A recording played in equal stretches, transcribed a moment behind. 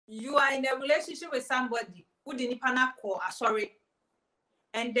you are in a relationship with somebody who didn't call, sorry,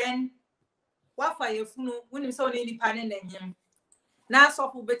 and then what for your phone when you saw any panel and him. Now, so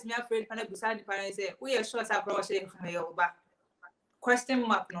who bet me afraid panel beside the panel say, we are sure I'm from your back. Question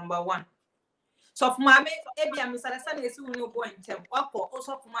mark number 1. So for my maybe I'm misunderstanding is who no boy in term.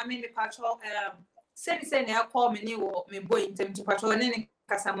 Also for my main departure, send I call me new or me boy in term to patrol and any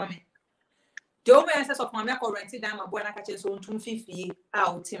casamame. The only answers of my make or rented down my boy and catches on 250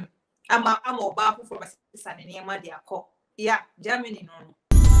 out him. I'm a baffle for my son and near my dear call. Yeah, Germany no.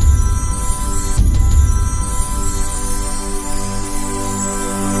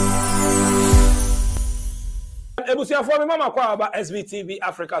 Ebusia for me mama kwa about SBTV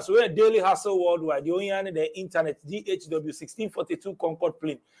Africa, so we're daily hustle worldwide. The only the internet DHW 1642 Concord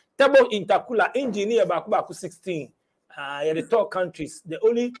plane. Table intercooler engineer baku 16. Yeah, the top countries. The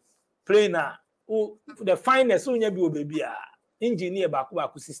only planer who the finest who be baby engineer baku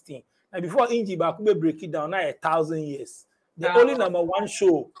 16. And before engineer baku break it down now 1,000 years. The only number 1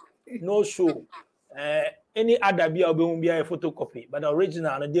 show, no show. Any other be a photocopy, but the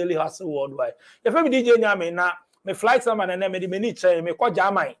original and the daily hustle worldwide. If I'm DJ Nyame na me flight some and me many try me call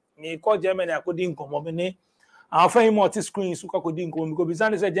Germany, I couldn't come me. I'll find multi screens who couldn't come because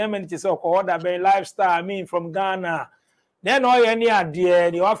business Germany is so called that by lifestyle. I mean from Ghana. Then all any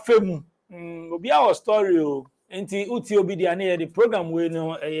idea you have film. Be our story. Enti uti obi dia na the program we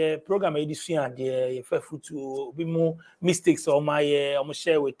no program edition there faithful to be more mistakes or my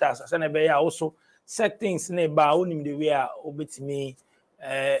share with us. As na be also settings nearby onim the way obetimi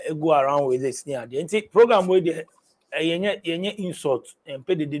go around with this near the program where the yenye insult and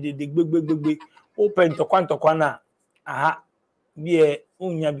pay the big open to kwana aha be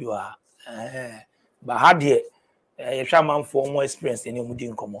unya biwa but had here shaman for more experience in mudi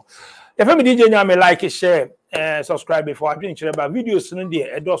nkomo if me DJ Nyame like share subscribe before I bring about videos no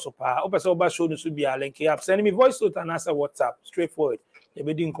there edoso pa opese oba show no so bia link up send me voice note and answer WhatsApp straightforward. You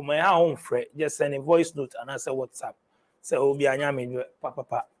be doing come home free. Just send a voice note and answer WhatsApp. So be Nyame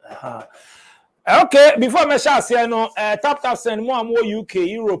papa. Okay, before me shall say no tap send more UK,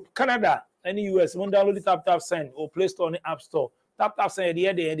 Europe, Canada, any US. One download the tap send or Play Store on the App Store. Tap send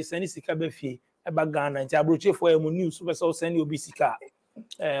the send sika be fee e ba Ghana nti abroche for emu news so send you sika.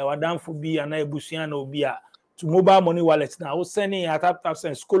 Wadam for be and ebusia na obi a to mobile money wallet now. We send a tap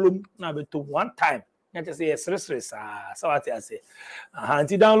send skolum na be to one time. I just say yes, so what I say.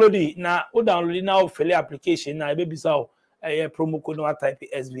 Anti download it now. O download it now. Fill application now. Baby so promo code no type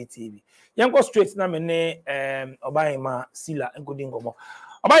SVTV. Yanko straight na me ne Obaima Sila encoding gomo.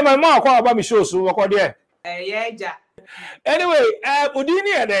 Obaima ma kwa aba mi show so wako there. Yeah, ja. Anyway,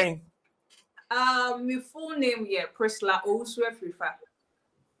 udini e den. My full name here Priscilla Owusu-Afrifa.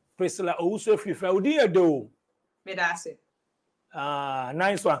 Priscilla Owusu-Afrifa. Udini e do. Me da say.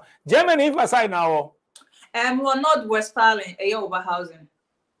 Nice one. Germany emphasize now. We're not Westphalen, Oberhausen.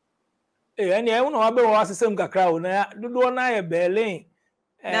 And you know about the same crowd. Do na Berlin,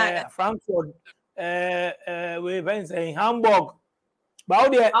 Frankfurt, we went in Hamburg.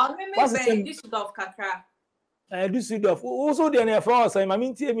 But what's the same? Düsseldorf, Kakra. Düsseldorf. Also, the near France. I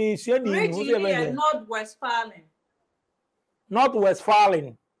mean, me originally North Westphalen. North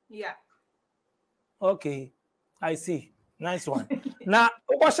Westphalen. Yeah. Okay, I see. Nice one. Now,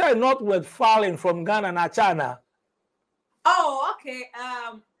 what's not with falling from Ghana na China? Oh, okay.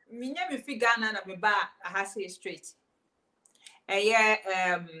 Me fi Ghana na me ba I say straight. The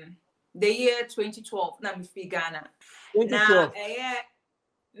year 2012 na me fi Ghana. 2012. Now,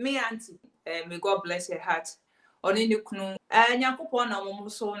 me auntie, may God bless her heart. Oni ni kunu. Nyankopon na mo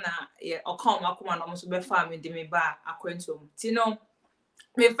so na okon makoma na mo so be fa me de me ba akwentom. Ti no,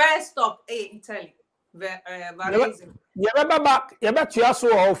 me first stop Italy. You better to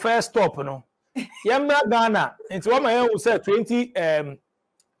so our first stop no. Yemra Ghana. It's what my own say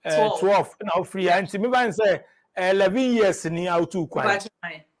 2012 now free and me ban say 11 years ni out to quite.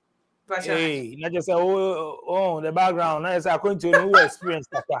 Hey, not just say oh the background. Now say going to new experience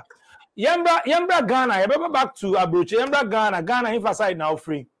papa. Yemra Ghana, you better back to Abroche. Yemra Ghana emphasize now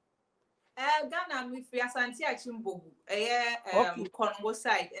free. Ghana me free Asante Achimbogu. Congo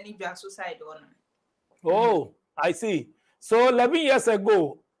side any Jaso side on. Oh, I see. So 11 years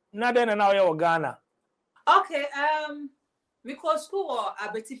ago, not then and now you're Ghana. Okay, because school or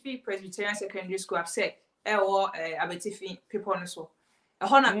Abetifi Presbyterian Secondary School upset or Abetifi people so. A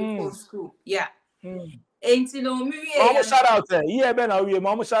Hona people school, yeah. Ain't you know me? Mama shout out there. Yeah, Ben, we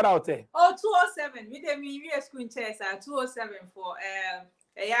mama shout out there. Oh, 207. We did me school in chess at 207 for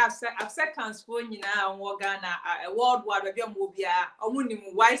I've seconds for you now and Ghana a worldwide baby mobia.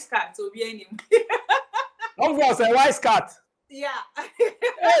 Omunim wise cat to be any. Of course, a wise cat. Yeah.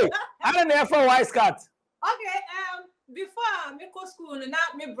 Hey, I don't know for wise cat. Okay, before me go school, now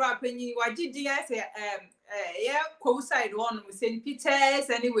me bra penny, what did you say? Yeah, co-side one with St. Peter's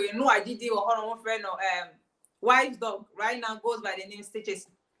anyway. No, I did or one friend or wise dog right now goes by the name Stitches.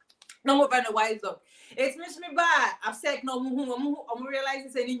 No more than a wise dog. It's miss me bad. I've said no more. I'm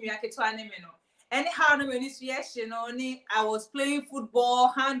realizing any new I can try no. Anyhow, no initiation, I was playing football,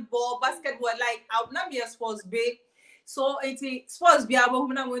 handball, basketball. Like I would not be a sports big. So it's sports be able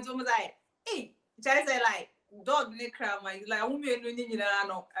to almost like, hey, just like dog neck cram, like woman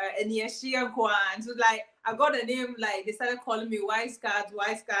no and yes, she and so like I got a name like they started calling me wise cat,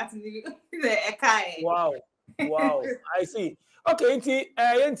 Wow. Wow. I see. Okay,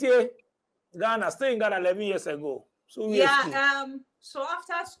 Ghana, stay in Ghana 11 years ago. So yeah, so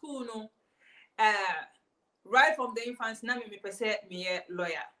after school, no, right from the infancy, now me person me a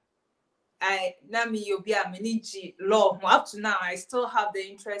lawyer. Now me you be a manage law. Up to now, I still have the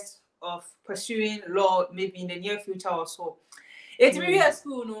interest of pursuing law, maybe in the near future or so. It's really a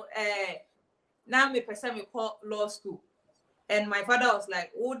school, no. Now me person me call law school, and my father was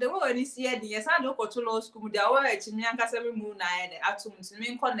like, "Oh, the way you see it, yes, I don't go to law school. They are actually me and Kasemi Moon. I had to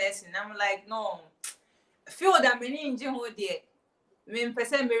me call nursing." I'm like, "No, feel that many in Jim dear." Me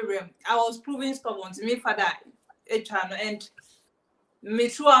person me room. I was proving stubborn to me father, and me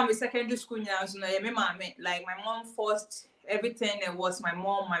throughout my secondary school now, so me mommy, like my mom forced everything. It was my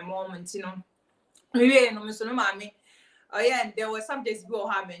mom, and me no, so my mommy. Oh yeah, and there was some days go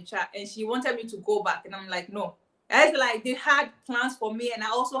home and she wanted me to go back, and I'm like, no. It's like they had plans for me, and I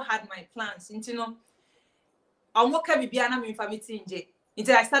also had my plans. I'm okay with being a family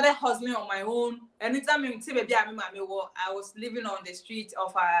until I started hustling on my own. Anytime I was living on the street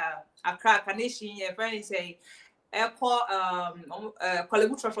of Accra, Kaneshie, a friend say, call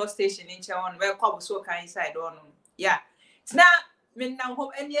Kolebu Traffic Station in Chawan, where Cobb so kind inside on. Yeah. It's now me now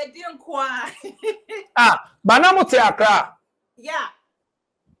home and you didn't quite. Banamo te Accra. Yeah.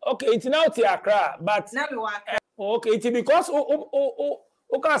 Okay, it's now te Accra, but Now me work. okay, it's because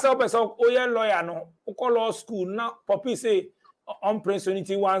can say person lawyer no, call law school now. Poppy say on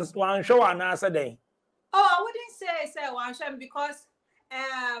principality one show and answer then. Oh, I wouldn't say one shame because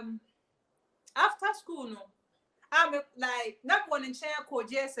after school no, I'm like not one in China called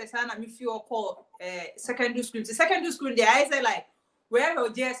JSS and I'm if you call secondary school. The secondary school there I say like where her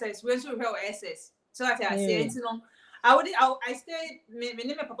JSS, where's your SS. So I say I stayed me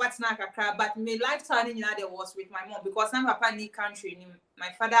name Papa Tinaka, but my lifetime in there was with my mom because I'm Papa in country.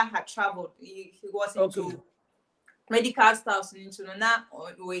 My father had traveled. He was into medical stuff into now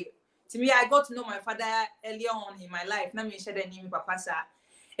way. To me, I got to know my father earlier on in my life. Now me share the name Papa sa.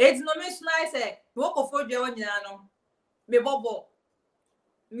 It's no me say walk of for Joe no me bobo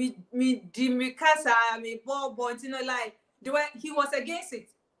me di casa me bobo like the way he was against it.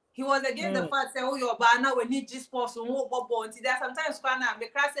 He was against the fact that your banner we need this person who bobo until there sometimes pana me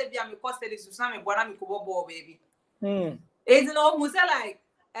crash be am custody so some me bona me bobo baby. It's no who say like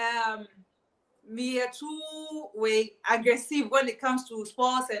me too way aggressive when it comes to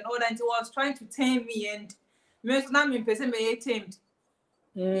sports and all that. He was trying to tame me and me now me person me tamed.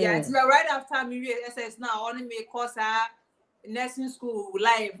 Yeah, it's right after me read SS now only me course nursing school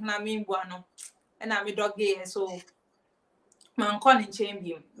live na me buano and I'm a dog gay so man calling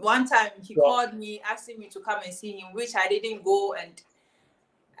champion. One time he called me asking me to come and see him, which I didn't go, and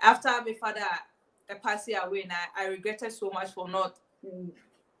after my father passed away, and I regretted so much for not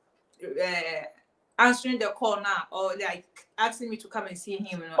answering the call now or like asking me to come and see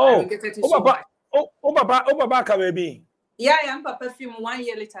him. I regretted it so much. Baba baby. Yeah, I'm Papa film 1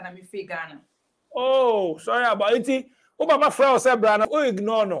 year later and I'm free Ghana. Oh, sorry about it. Baba friend said Brana,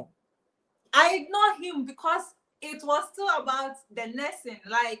 ignore no. I ignored him because it was still about the nursing,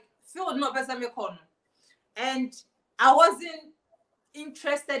 like field no person me call, and I wasn't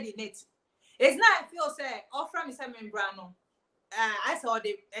interested in it. It's not I feel say offer me some membrano. I saw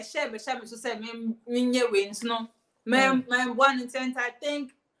the share me to say me wins no. My one intent I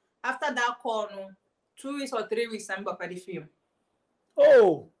think after that call no 2 weeks or 3 weeks I'm back at the film.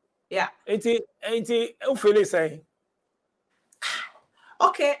 Oh yeah. Ain't you feel saying?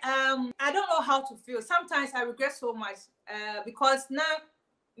 Okay, I don't know how to feel. Sometimes I regret so much because now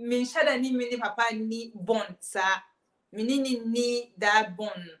me shada ni mini papa ni bond sa me ni that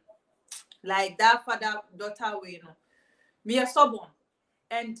bond like that father daughter way no. Me a stubborn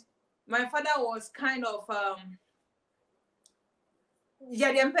and my father was kind of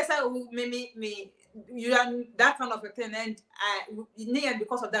yeah the emphasis who me you are that kind of a thing and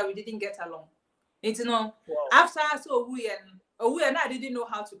because of that we didn't get along. It's after so we and I didn't know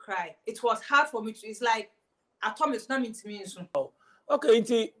how to cry. It was hard for me to. It's like atomic na me so. Okay,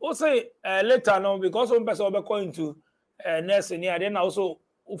 inti also later now because one person will be going to nursing here, then also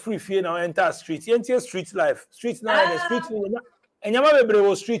free fee now enter street. Enter street life. Street now the street and yama be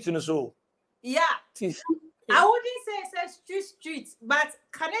brave street so. Yeah. I wouldn't say street, but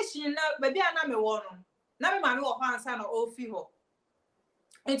connection now baby na me wo no. Na me mama wo ho ansa na ofi ho.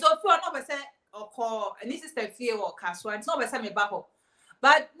 Nti ofi ho no be say okọ any sister fie wo kaso. Nti no be say me ba ho.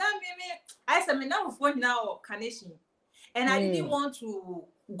 But now me I say me na wo now connection. And I didn't want to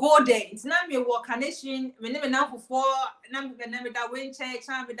go there. It's not me work connection. Me never now before. Now me that wind change.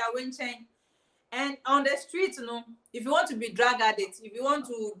 Now me that wind change. And on the street, you know, if you want to be drug addict, if you want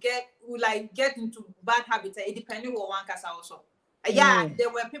to get into bad habits, it depends on one case also. Yeah, there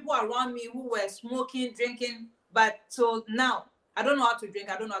were people around me who were smoking, drinking, but so now I don't know how to drink.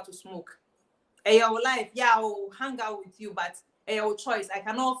 I don't know how to smoke. Your life, yeah, I will hang out with you, but your choice. I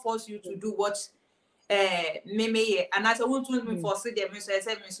cannot force you to do what. Me and as I want to me for say them so I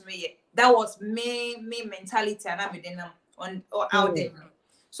said me that was me mentality and I didn't on out there.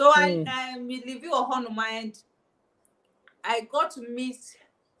 So I leave you on mind. I got to meet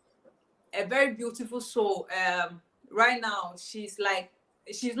a very beautiful soul. Right now she's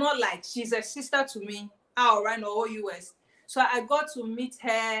a sister to me out right now all US. So I got to meet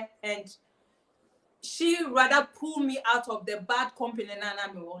her and she rather pulled me out of the bad company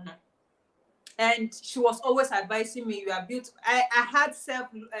and she was always advising me, you are beautiful. I had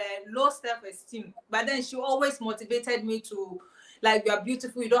low self-esteem, but then she always motivated me to, like, you are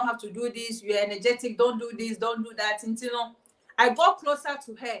beautiful, you don't have to do this, you're energetic, don't do this, don't do that. And you know, I got closer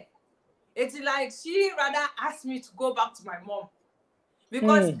to her. It's like she rather asked me to go back to my mom.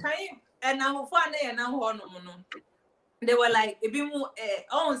 Because they were like,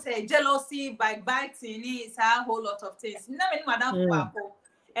 say jealousy, backbiting, it's a whole lot of things.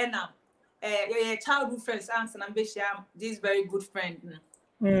 And your childhood friends answer and this very good friend.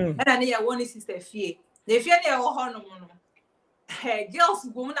 And I need one sister fear. The fear they are girls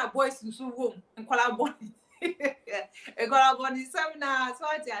women are boys in room and collaborate. A collaborate seminar, so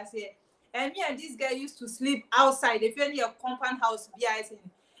I say. And me and this guy used to sleep outside. They feel near compound house behind.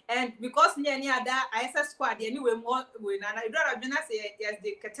 And because near that I said squad anyway more when I don't have been say yes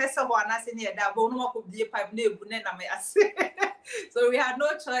the Catessa who are not near that but no could be a pipe name. So we had no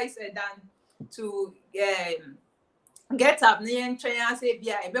choice than to get up near and train and say,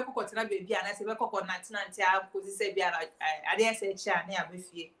 "Bia, I beko kotina baby," and I say, "Beko kotina ntia because say bia I didn't say chair near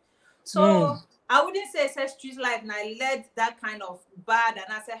with." So I wouldn't say street life, and I led that kind of bad and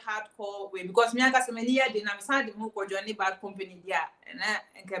I say hardcore way because me and many years then I'm starting to move for journey bad company there and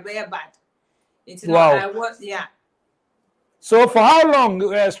can be bad. It's wow. I was So for how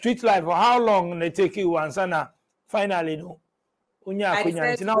long street life? For how long they take you once and finally no? Now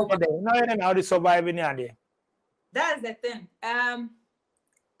they surviving there. That's the thing. I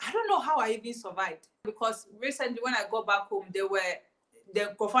don't know how I even survived because recently when I got back home, they were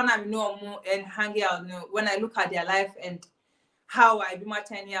the Kofana no and hanging out. When I look at their life and how I be my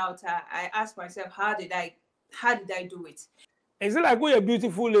 10 years out, I ask myself, how did I do it? Is it like we a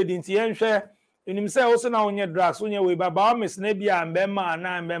beautiful lady in Tienche? In himself also now on your drugs, when you way about Miss Nebia and Bema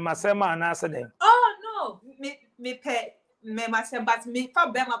and Bema Sema and Asadem. Oh no, me pay me myself, but me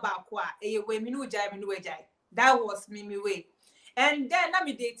for Bema Bakwa, a way me no jai. That was me way. And then I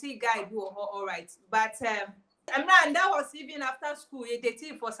me dating guy do all right. But and that was even after school, you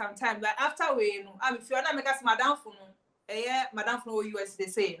dating for some time. But after we, you know, I mean, if you're not making madam for madam for US, they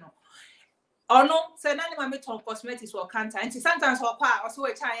say, you know. Or no, say none of my metal cosmetics or cancer. And sometimes her pa also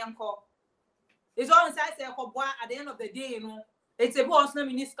a child call. It's always I say, at the end of the day, you know, it's a boss no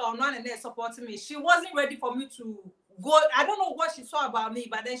minister or none and they're supporting me. She wasn't ready for me to go. I don't know what she saw about me,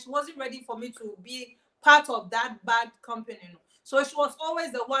 but then she wasn't ready for me to be part of that bad company. You know? So she was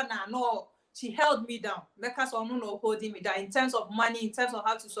always the one I know. She held me down because I'm not holding me down in terms of money, in terms of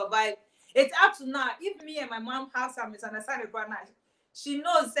how to survive. It's up to now. If me and my mom have some misunderstanding, she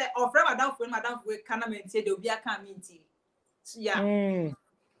knows that or from madam for can maintain they'll be a community. Yeah.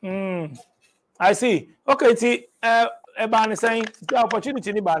 I see. Okay, see, Ebani saying the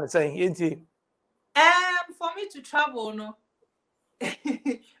opportunity Ebani saying, for me to travel, no.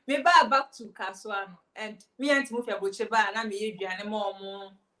 Me back to Kaswano and me and Timothy Abucheba and I'm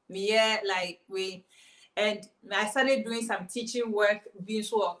here like we and I started doing some teaching work being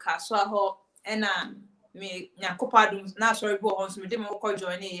so Kaswaho and me Nyakopadum now sorry go on so me didn't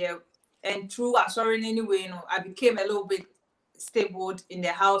join here and through sorry anyway, you know, I became a little bit stable in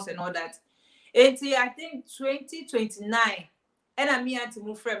the house and all that. Until I think 2029 and I'm here to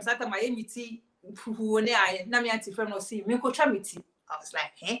move friends after my MET who na me anti friend no see me ko twa meti. I was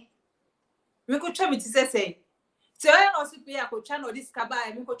like, me ko twa meti say So I also pay a coach channel this kaba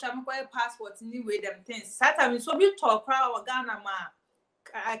and me coach am passport anyway them things. Saturday so be talk crowd or Ghana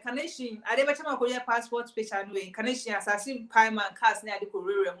ma Canadian I never time I passport special anyway Canadian assassin pie man cars near the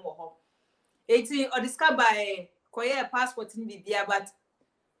Korea mo. 18 or this kaba koye passport in the but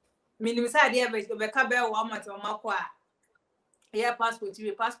minimum side there be kaba 1 month or makwa. Yeah, passport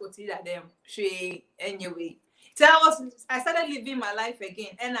that them she anyway. So I started living my life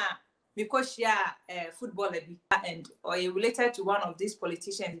again and because she football and or related to one of these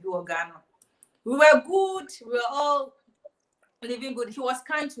politicians who were Ghana. We were good, we were all living good. He was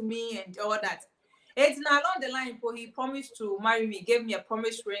kind to me and all that. It's now along the line, he promised to marry me, gave me a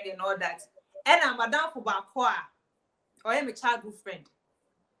promise ring and all that. And I'm Madame for Bakwa, or I'm a childhood friend.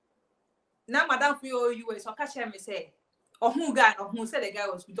 Now Madame for you, so catch him say. Or who guy or who said the guy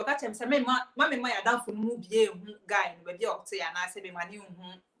was to catch him say, Mammy, my down for move guy, but you say, and I said, my new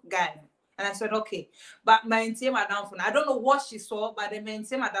guy. And I said, okay. But my team are down for I don't know what she saw, but the main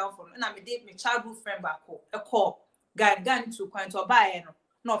team are down for and I date my childhood friend back home. A call guy to point to buy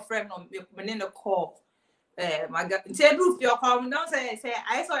no friend no in the call. My God, say roof your call down say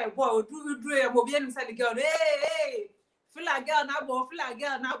I saw a boy drew a movie inside the girl. Hey, feel like girl now, feel like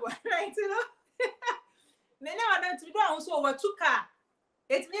girl now, right? You know. Many of them to do also over 2 car.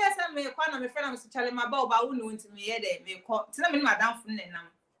 It's me as I may call my friend, Mr. Charlie, my bow, but wouldn't want to me here. May call. Tell me, Madame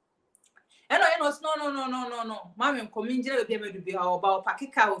Funenam. And I know, no. Mammy, coming jail be able to be about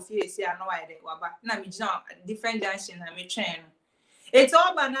Pakika of years here. No idea. But now, different dancing and me train. It's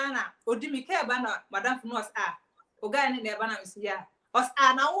all banana. Or do me care banana, Madame Funos ah. Ogan in the banana is here. Us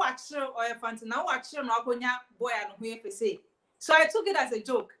are now watch or a fancy now watch your boy and who you say. So I took it as a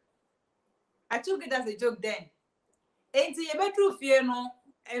joke. Then. Ain't you better fear no?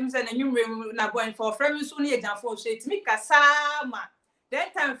 I'm saying you remember going for friends soon here down for shit. Me kasama.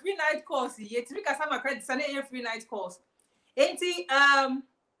 That time free night course. Yet me kasama credit Sunday free night course. Ain't he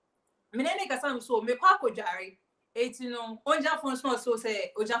me nene kasama so me kwako jari. Ain't you know onja phone so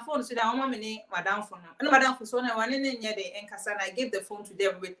say onja phone so that mama me madam phone. And madam phone so na one in near the enkasa I gave the phone to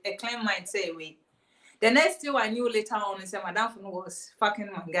them with a clean mind say away. The next thing I knew later on is that madam phone was fucking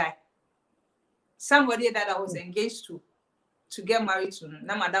my guy. Somebody that I was engaged to get married to,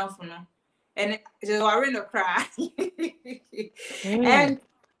 now Madame Funo, and they were in a cry. And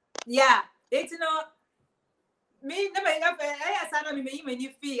yeah, it's me never I asked me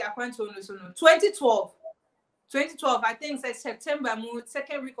even fee I went to 2012. I think it's September,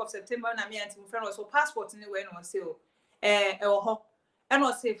 second week of September, and me and my friend was so passport anywhere and was still and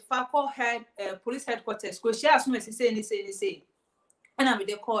was say Falco head police headquarters because she asked me to say. And I'm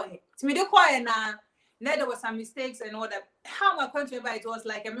the call. To me, the call now. There was some mistakes and all that. How my country, but it was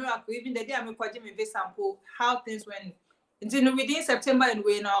like a miracle. Even the day I'm recording my sample, how things went. Until within September and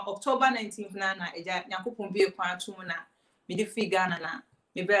we now October 19th, Nana, Yakupon be a quantumuna, me the figure na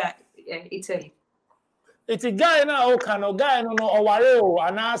me be Italy. It's a guy now, can or guy no or warrior,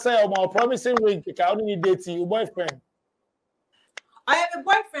 and I say, my promising ring, I only date your boyfriend. I have a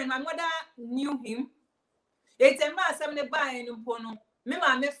boyfriend. My mother knew him. It's a man, 70 by in Pono. Me,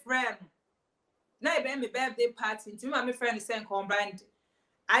 my friend. Now, I my birthday party. To my friend is saying combined.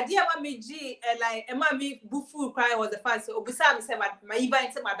 I dear mammy G, like a mammy bufu cry was the first. So, besides, my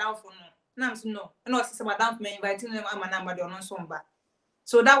invite my down for no. No, and also my down me inviting them. I'm a number on somba.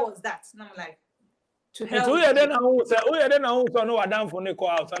 So that was that. And I'm like, to help. So, we are then also know a down for Nico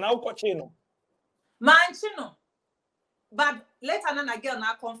out and I'll coach you. Manchino. But later on, a girl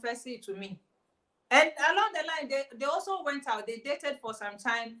now confessed it to me. And along the line, they also went out. They dated for some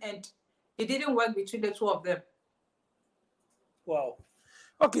time, and it didn't work between the two of them. Wow.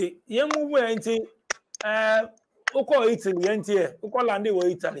 Okay, you move into Italy,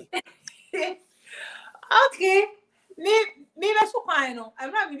 Italy. Okay. Me that's what I know.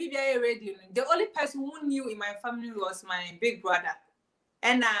 I'm not maybe ready. The only person who knew in my family was my big brother.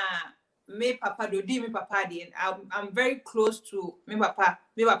 And me papa dodi, me papa di. I'm very close to me papa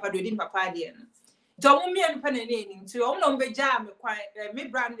dodi, papa di. Don't me and penny to almost be jam me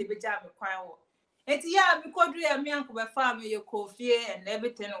brand the jam quite. It's me could do me uncle family your coffee and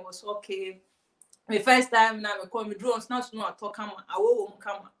everything was okay. My first time now me call me drones not talk come I won't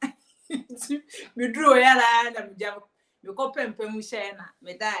come. Me drew and me jam me call Piṁpẽd share na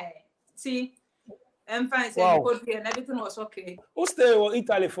me die. See, I'm fine saying and everything was okay. Who stayed in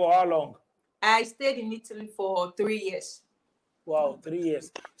Italy for how long? I stayed in Italy for 3 years. Wow, 3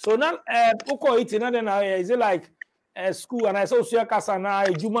 years. So now, is it like school and I saw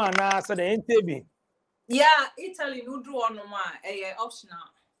Kasana, Juma, so the NTB? Yeah, Italy no do on optional.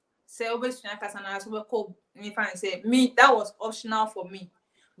 Say always Kasana, so we call me fine say me that was optional for me.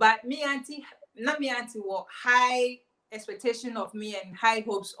 But me auntie na me auntie what high expectation of me and high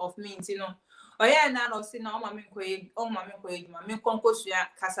hopes of me, you know. Oh yeah, na no say na mama me konkosua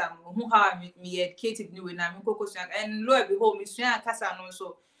kasa no who how me educated new na me konkosua and lo be home me sua kasa no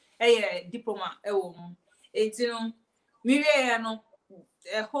so diploma e wo mu. You know, me we no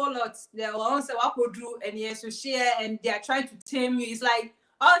a whole lot. There were also what could do and yes to share and they are trying to tame you. It's like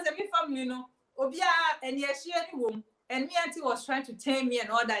oh the family, you know, obia and yes share the room and me auntie was trying to tame me and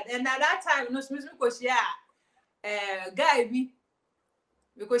all that. And at that time, you know, Smith because guy be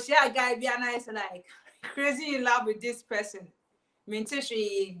because guy be and I is like crazy in love with this person. Mean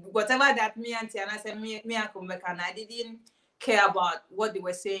she whatever that me auntie and I said me uncle and I didn't care about what they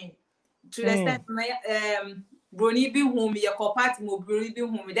were saying. To the extent my Brony be whom me a party mo Brony be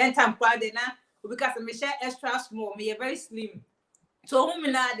whom then time proud na because me share extra small me very slim. So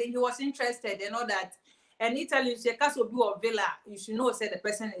whom na then he was interested and all that. And Italy she castle be or villa, you should know say the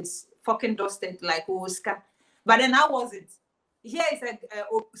person is fucking dusted like Oscar. But then I wasn't. Here is a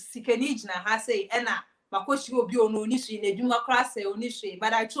sikenij na ha say ena makoshi obi ono nishi in eduma class onishi,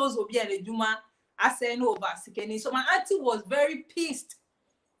 but I chose obi and eduma I say no over sikeni. So my auntie was very pissed.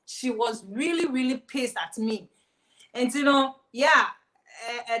 She was really, really pissed at me. And you know,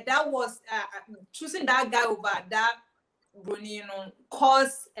 that was choosing that guy over that Bruni, you know,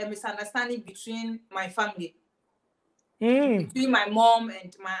 caused a misunderstanding between my family. Between my mom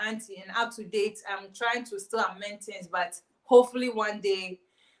and my auntie, and up to date, I'm trying to still amend things, but hopefully one day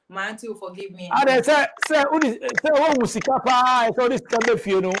my auntie will forgive me. I say what was sikapa? I saw this kind of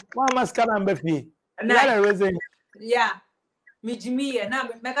you know. One must come and be. Yeah. Me Jimmy and now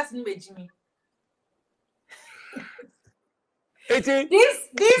make us me Jimmy.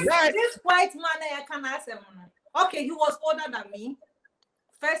 This white man I can ask him. Okay, he was older than me.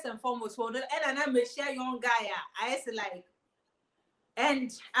 First and foremost, older, and I'm a share young guy. I used to like,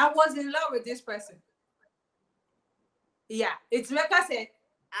 and I was in love with this person. Yeah, it's like I said,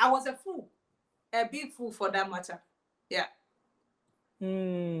 I was a fool, a big fool for that matter. Yeah.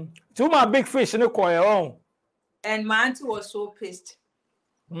 Too my big fish in the coil. And my auntie was so pissed.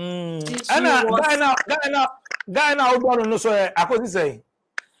 Guy now, no so I could say.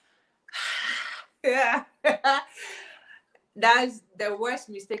 Yeah. That's the worst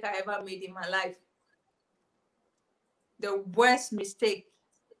mistake I ever made in my life. The worst mistake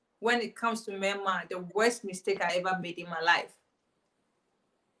when it comes to Myanmar, the worst mistake I ever made in my life.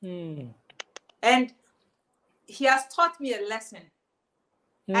 And he has taught me a lesson.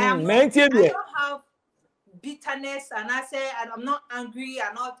 I don't have bitterness, and I say I'm not angry.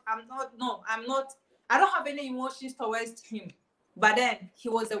 I don't have any emotions towards him. But then he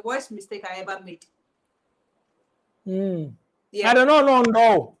was the worst mistake I ever made. Yeah. I don't know.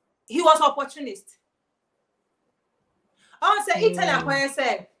 No. He was opportunist. I say Italy when I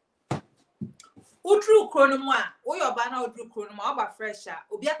say Utru Chronoma, or your banner Utru Chronoma, about fresher,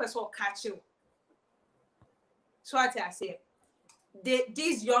 Obia person catch you. So I say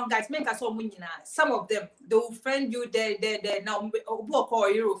these young guys make us all money now. Some of them they will friend you there now. Book or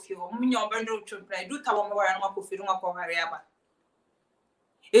euro fuel. Minyo bando to play. Do tawam where I'm up for Hariaba.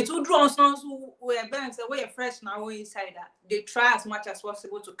 It will draw sons who were banks away fresh now inside that. They try as much as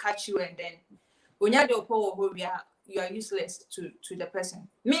possible to catch you, and then when you're the power, you are useless to the person.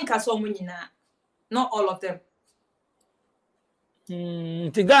 Make us all money now. Not all of them.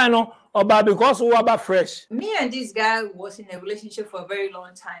 Tigano about because we are fresh. Me and this guy was in a relationship for a very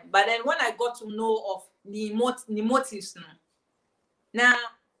long time. But then when I got to know of the motives now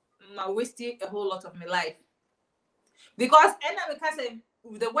I wasted a whole lot of my life. Because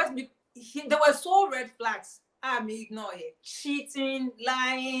there were so red flags. I ignore it. Cheating,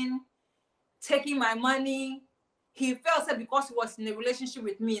 lying, taking my money. He felt that because he was in a relationship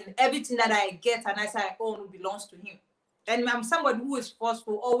with me and everything that I get and I own belongs to him. And I'm somebody who is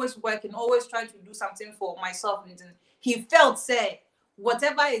forceful, always working, always trying to do something for myself. He felt, say,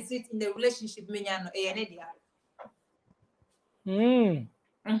 whatever is it in the relationship, it's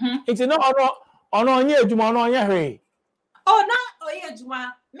not on your Juma. Oh, not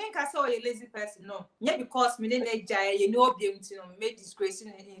Juma. Make us all a lazy person. No, yeah, because me you know, made disgrace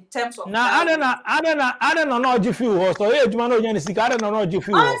in terms of. Now, I don't know how you feel. So, yeah, Juma, I don't know how you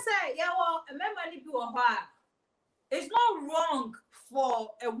feel. I say, yeah, well, remember, it's not wrong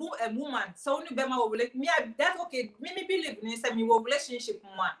for a woman. So only be my me that's okay. Me believe in say me relationship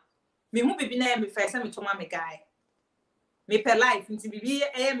man. Me who be na me first me to my guy. Me per life nti bibi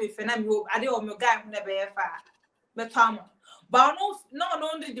me fe na me ade o me guy na be fa. Me tom. But no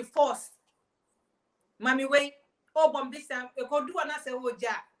only the force. Mami wait. Oh bom this time e ko do na say o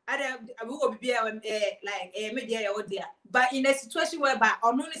ja. I will be like a media or dear. But in a situation whereby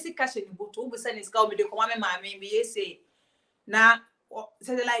on only see cash in the book, who send his girl with the command, maybe say now,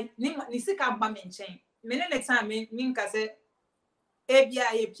 say like Nisika Bamin chain. Many next time, Minka said,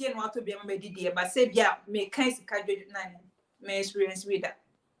 Abia, a piano to be a media, but say, yeah, make kinds of cadre nine, may experience with that.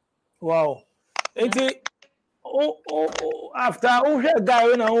 Wow. Enti after who hear guy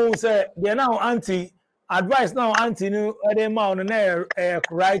when I say they now anti advice now anti no dey ma on na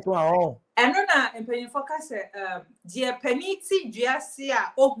right one. And na empanyin focus dear peniti dua se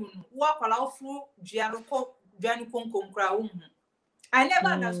a ohun wo akwala ofru dua no ko dua ni konkom kra ohun. I never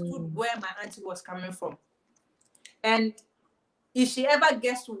understood where my auntie was coming from. And if she ever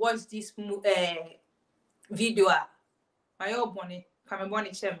gets to watch this video, my old bonnet, come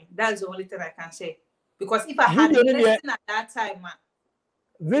and share me. That's the only thing I can say. Because if I had listened at that time,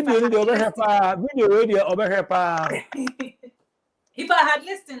 video ni over here pa video radio over here pa. If I had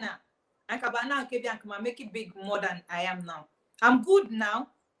listened, I can make it big more than I am now. I'm good now,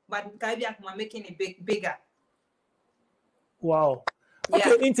 but I can making it bigger. Wow.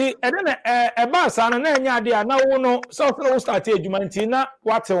 Okay, inti and then a boss and an idea now no so start age na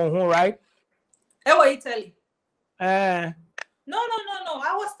what on right? Oh, Italy. No.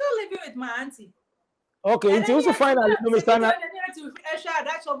 I was still living with my auntie. Okay, it also finally no understand that. That's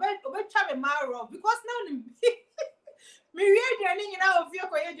because now me read journey now of your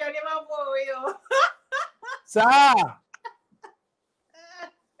journey my boy. Sir.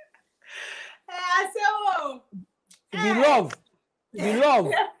 So the love. There were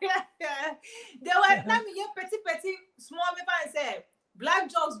now me petty small me say black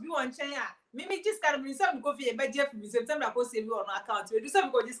jobs be on chain. Me just kind of me some go for a budget for me September I post you on account. We do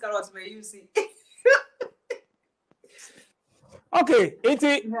some go this carrot me you see. Okay,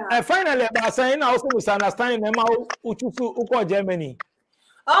 it finally about saying also misunderstanding them how uko Germany.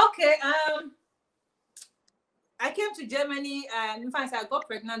 Okay, I came to Germany and in fact I got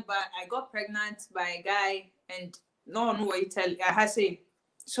pregnant by a guy and no one will tell I had say.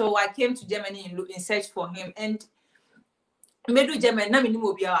 So I came to Germany in search for him and me do Germany na me ni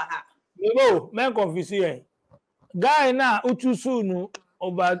mo bia wa ha. No, man confuse you. Guy na uchusu no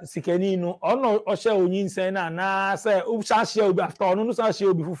over sikeni no ono ohye onyin sen na say u sha share obi after ono no sha share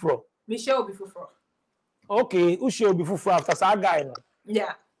obi fufuro. Me share obi fufuro. Okay, u share obi fufuro after sa guy no.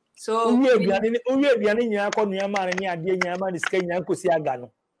 Yeah. So uwe biane nya akọ nua ma ne ade nya ma ne sika nya nkosi aga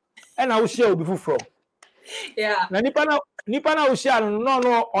no. E na u share obi fufuro. Yeah. Na nipa na u share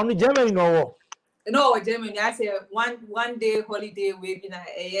no on Germany no wo. No, Germany. I say one day holiday we be na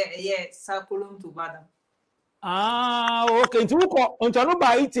circulum to madam. Ah, okay. Nti uko no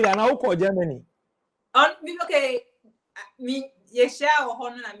ba Italy na uko Germany. Okay. Me ye share o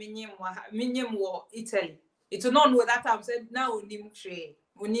hono na menyem wo Italy. It will not know that time said now unim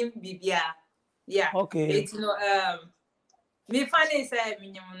bibia. Yeah. Okay. It's me finally say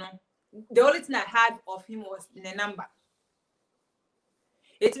menyem no. The only thing I had of him was the number.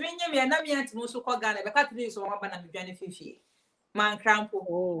 It mean me na me anti no so ko Ghana be ka tiri so wa ba na me dwane fifie. Man crampo.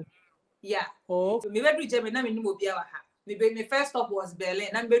 Oh. Yeah. Oh. So me be Germany na me ni mo bia wa ha. Me first stop was Berlin.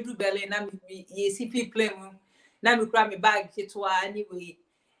 Na me do Berlin na me CP plane na me kra me bag kitwa anyway.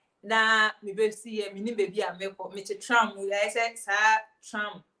 Na me be see me ni baby a me tram I say sa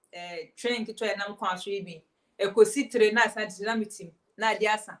tram train kitwa na mkwan so bi. Ekosi train na sa na meeting na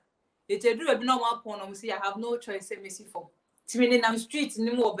dia asa. It do be no one pon no say I have no choice say me see for. Timini na street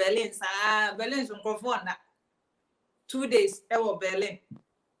ni mo Berlin sa Berlin so microphone na 2 days e wo Berlin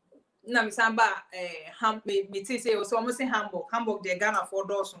na me samba me say so almost say Hamburg de Ghana for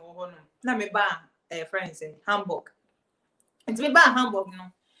doors no ho no na me ba friends Hamburg and me ba Hamburg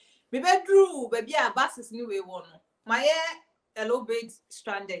no me be drew baby a buses ni we wo no my a little bit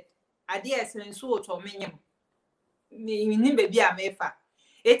stranded idea sen so to menyem ni baby a me fa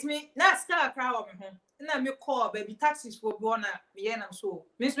it me na star crowd me ho na me call baby taxis for bona me na so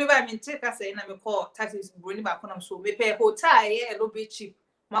me by me take us na me call taxis broni ba konam so me pay hotel a little bit cheap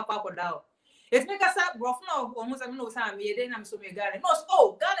makwa koda it make us brof na almost am no say me dey na so me Ghana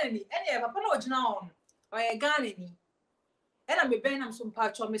no Ghana ni any papa na ogina on o Ghana ni e na me ben na so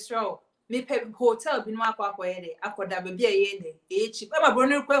mpa cho me sro me pay hotel bi no makwa koyede akoda baby a ye dey cheap e ma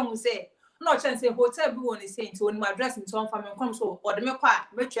broni kwa hu say no chance hotel bi woni say nti woni address nti on fa me kom so o de me kwa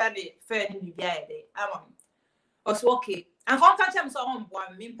metwa de fair ni bibia ye dey am also okay and come catch am so on boy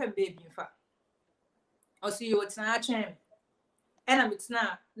me pem baby mfa also you tina chen and am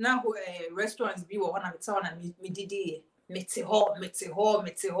tina na restaurants bi wo na me tell na me didi me te ho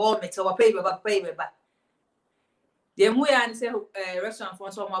pay baba the mu ya and say restaurant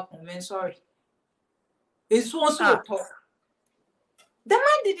for so ma pon men sorry it's so talk The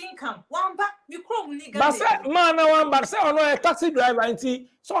man didn't come. One back, you chrome nigga. But say man na one but say ono a taxi driver nti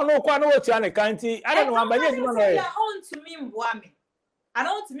so ono kwa na woti an kan nti I don't know but you know I want to me mboame. I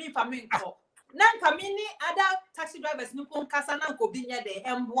don't want to me for me nko. Na nka me ni other taxi drivers no pon kasa na nko bi nya de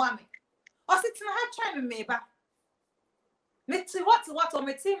mboame. O sit na ha try me ba. Me ti what o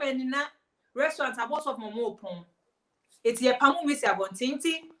me ti me ni na restaurant about of momo pon. Eti e pamu me si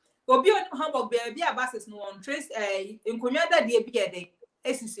abontinti. Obi on Hamburg be a buses no on trace nkonwa da de bi ede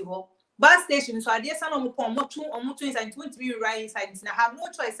esisi ho. Bus station so ade san omo pon omo inside 23 right inside na have no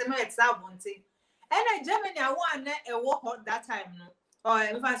choice say no exam bonti. And Germany I want na e wo hot that time no. Or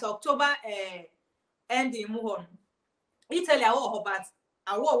in fact October ending mu ho. Italy I wo but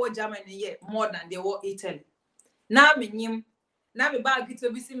I wo Germany here more than they were Italy. Now menyim na me bag it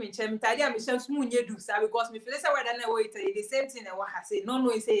obi si me nche tadi am shem smu nye do sa because me feel say whether na wait the same thing e wa ha say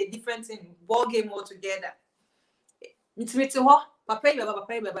no say a different thing ball game altogether. Mitmiti ho papa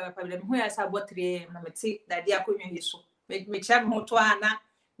dem hu ya sa botre na meti dadi akonwa yeso me chem ho to ana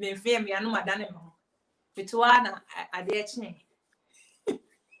me mfie me anu madane me ho meto ana ade echi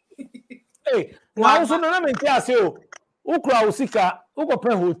eh na so na menti ase o ukura usika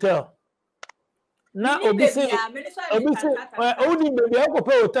ukopɛ hotel na obi say odi baby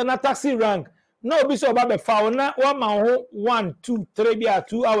ukopɛ hotel na taxi rank na obi say oba be fa na wa ma ho 1 2 3 bia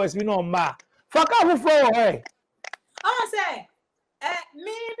 2 hours bi no ma fa ka fu fo he oh say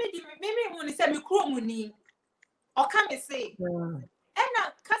me say me krom ni o ka me say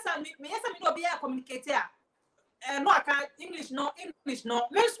na kasa me yesa me no be communicate no aka English no me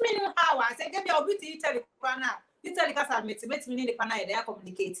how I say get be obi ti Italy na Italy kasa me ni de pana dey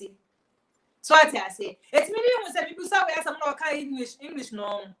communicate so I say it me say people say we some no aka English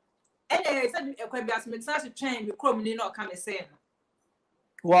no say e kwa bi as me say train me krom ni no aka me say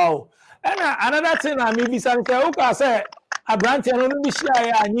wow and another thing I me be say who ka say Abrante no bi share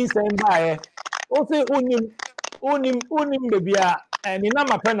ya anyi sen baaye o say unim baby a ni na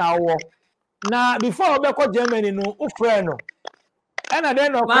mapɛ na wo na before we go Germany no o frɛ no and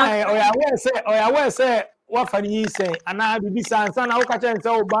then no kai oya we say wa fa ni sen ana bibi sansa na wo ka chen say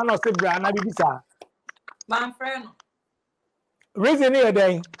o ba na se bra na bibi sa man frɛ no reason here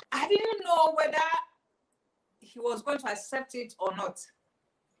then I didn't know whether he was going to accept it or not.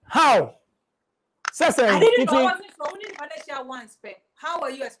 How? I didn't know what for only financial once pay. How were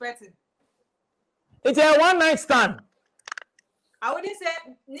you expecting? It's a one night stand. I wouldn't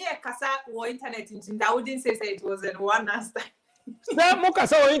say near Casa or internet. I wouldn't say it was a one night stand. Say mo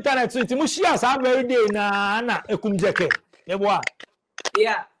kasa or internet so mu share sa very day na ekumjeke. Yeboa.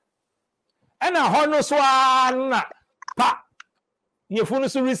 Yeah. And a hono so na pa. Ye funu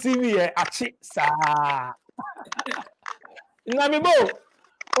so receive ye achi sa. Na me bo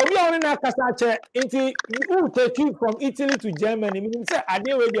obi a na kasa che nti who take you from Italy to Germany meaning say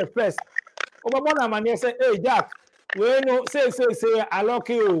ade we dey first obo na mane say hey Jack we no say I lock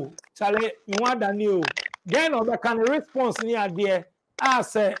you chale me wan dani o then obi can response ni ade a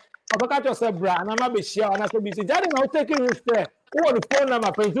say obi ka cho say bra na ma be share na so bi say jadi na take risk there who the phone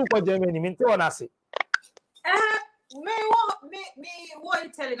number person for Germany mean te ona say me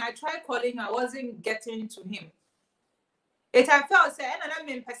what telling I tried calling I wasn't getting to him. It I felt say and I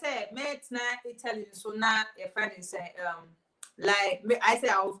mean per se met na Italian so na a friend is say like I say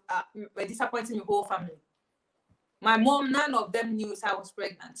I was disappointing the whole family. My mom, none of them knew I was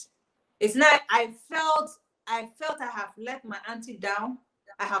pregnant. It's not I felt I have let my auntie down,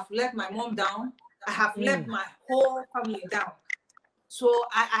 I have let my mom down, I have let my whole family down. So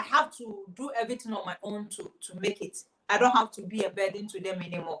I have to do everything on my own to make it. I don't have to be a burden to them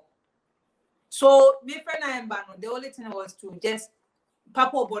anymore. So, my friend I am the only thing was to just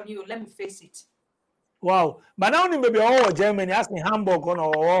pop up on you. Let me face it. Wow. But now maybe all Germany asking Hamburg on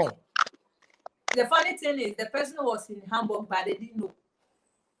our own. The funny thing is the person was in Hamburg, but they didn't know.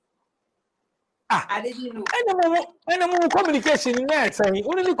 I didn't know. And the communication in there saying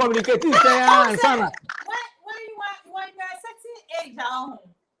only communicating when you are a certain age at home,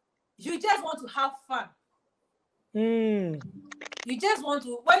 you just want to have fun. You just want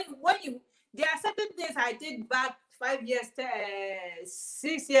to when you there are certain things I did back 5 years,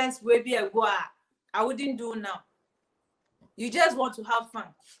 6 years maybe ago. I wouldn't do now. You just want to have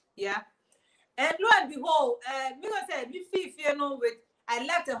fun, yeah. And lo and behold, I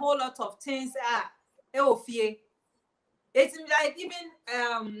left a whole lot of things. It's like even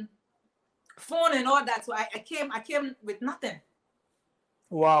phone and all that. So I came with nothing.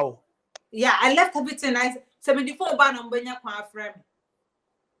 Wow. Yeah, I left everything. I 74 ban on Benya friend.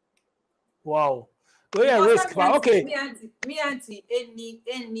 Wow. So yeah, risk. Okay. Me auntie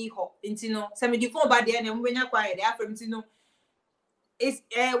any ho. Intino 74 by the end and Benya quiet. After intino. it's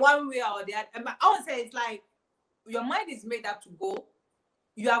one way or the other. But I would say it's like your mind is made up to go.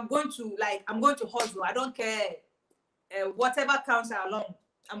 You are going to like, I'm going to hustle. I don't care whatever comes along.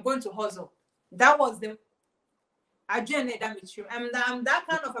 I'm going to hustle. That was the agenda that with you. I'm that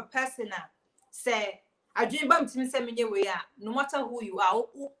kind of a person now. Say I dream about me say me way no matter who you are.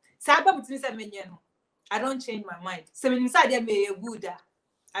 Say about me say me no. I don't change my mind. Say me say there be a good.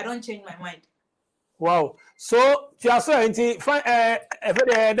 I don't change my mind. Wow. So Tiaso enti fine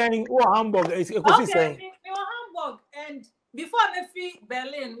then Hamburg is Okay, me Hamburg, and before me free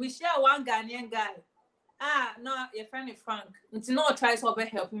Berlin, we share one Ghanaian guy. No, your friend is Frank. It's not try to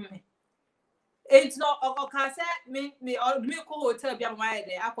help me. It's not okay. Say me or me go hotel be my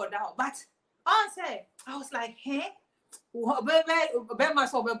there. I got down, but I was like, hey, be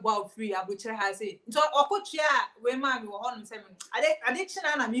myself be bow free. I butcher has it. So I could share where mommy was on say me. Addiction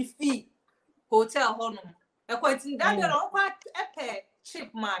and me fee hotel honum. I quite in that don't quite a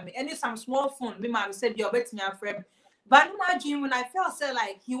cheap mommy. And some small phone. Me mommy said you're betting your friend. But imagine when I felt say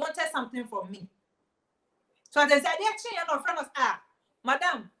like he wanted something from me. So they said actually your friend was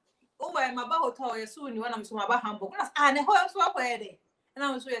madam. Oh, my hotel is soon when I'm so about Hamburg. And the whole swap there. And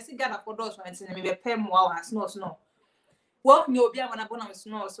I was so I see Ghana for those ones and maybe pay more hours, no. Well, no, be when I born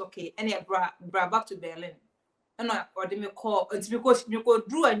snow, okay. And I bra back to Berlin. And I or they me call it's because you go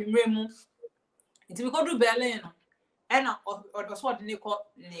drew and you remove. It's because do Berlin. And or that's what they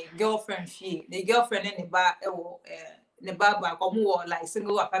call the girlfriend fee. The girlfriend in the bar back or more like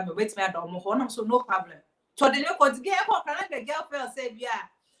single apartment wait me at the so no problem. So the new could get the girlfriend said, yeah.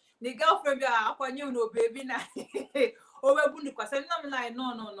 The girlfriend upon you no baby na over bundu kwase I'm like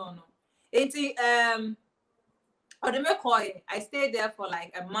no. Or the McCoy, I stayed there for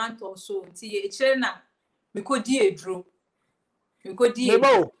like a month or so. Chena we could drew. We could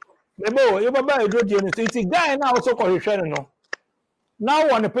Mebo, you baba do the it's guy now also call you no. Now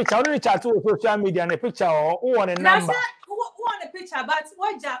on the picture, only chat to social media and a picture or on a number. Who on a picture, but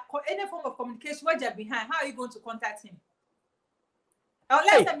what any form of communication, what behind? How are you going to contact him?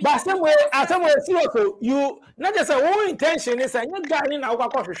 But somewhere seriously, you not just a whole intention is a new guy in our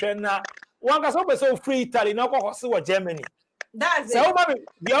coffee now. One can so free Italy, no or Germany. That's so, it.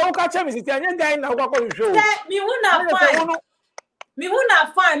 The old catcher is a new guy in our coffee show. Me who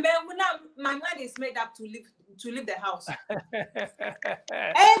not fine, man. My mind is made up to leave the house. Hey,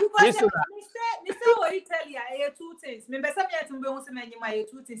 because me say what you tell you, I hear two things. Me better me to be on some my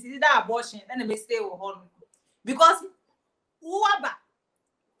two things. Is that abortion? And me stay with home because who about?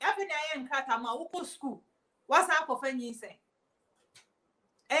 Every day I am Katama, who go school. What's up for any say?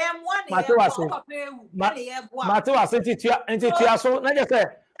 I am one year. Matthew said, so not just say,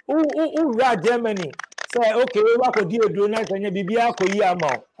 who read Germany? Say, okay, what could you do next and you be a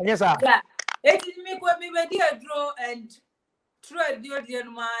Koyama? Yes, sir. Yeah, it is me with me with dear draw and true dear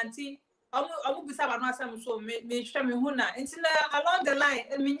man. I will be some so me show me huna until along the line,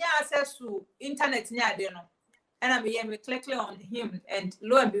 and me access to internet near dinner. And I began clicking on him, and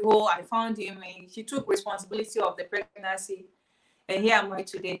lo and behold, I found him, and he took responsibility of the pregnancy, and here am I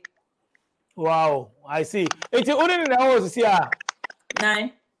today. Wow, I see. It's only in the house here.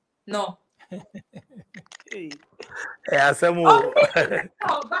 9, no. Yeah, some more.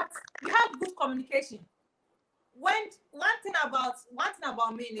 Oh, but we have good communication. One thing about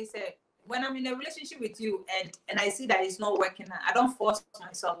me is when I'm in a relationship with you, and I see that it's not working, I don't force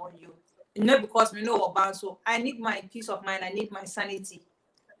myself on you. Not because we know about so I need my peace of mind, I need my sanity,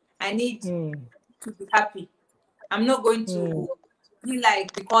 I need to be happy. I'm not going to be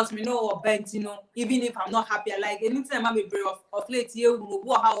like because we know what bent, even if I'm not happy, like anytime I'm a brave of late year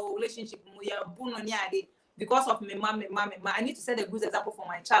how relationship because of my mom, I need to set a good example for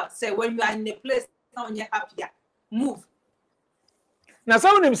my child. Say when you are in a place when you're happier, move. Now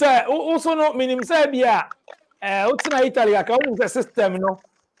some of them say also no meaning say bia what's in Italy I can the system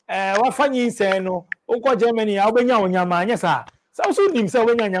what funny say no uko Germany obenya onyama anya sa so also nim say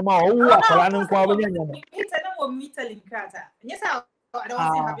obenya nyama o wu akola no kwa obenya nyama it's no me telling krata yes I don't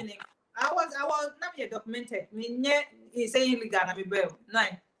happening I was not yet documented me saying legal na be bel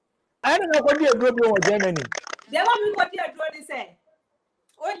nine I don't know what you do in Germany they want me what you do say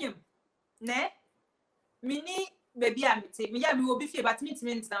onyem ne mini baby amite me ya me obi fie but me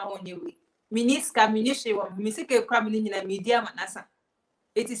na onye we mini ska mini shewa me sike kra me nyina media manasa.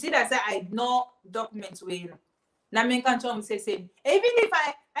 It is that say I know documents way. Now me can tell me say even if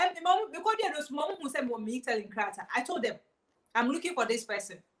I am the mom because there was mom who said me telling Krata. I told them I'm looking for this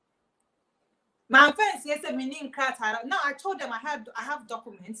person. My friends yes me in Krata. Now I told them I have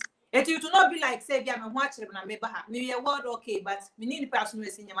documents. It will not be like say I'm watching and maybe maybe a word okay, but me need the person who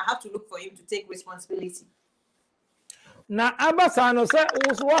is in I have to look for him to take responsibility. Na abasa no say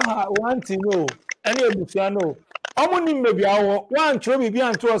wo ha want to know any ebusua no. Omo ni mebi awo wan tro bibi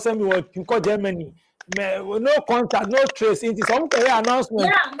anto o say me wo Germany. No contact, no trace. It is some announcement.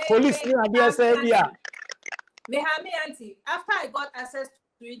 Yeah, Police ni ade say bia. Me auntie. After I got access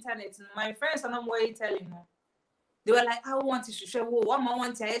to internet, my friends and I'm telling me. They were like, I want to show what I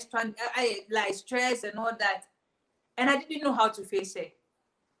want to extra like stress and all that. And I didn't know how to face it.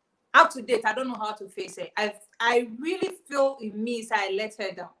 Up to date, I don't know how to face it. I really feel in me so I let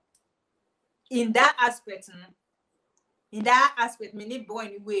her down. In that aspect, me need go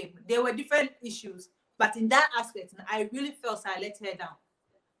anyway. There were different issues, but in that aspect, I really felt so I let her down.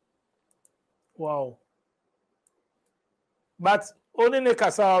 Wow. But only make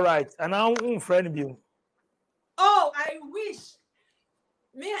us all right, and I'm friend you. Oh, I wish.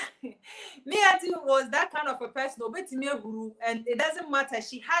 Me auntie was that kind of a person, and it doesn't matter.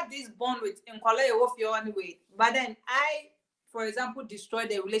 She had this bond with Nkwale Ewofio anyway. But then I, for example, destroyed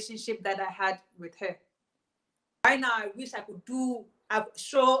the relationship that I had with her. Right now, I wish I could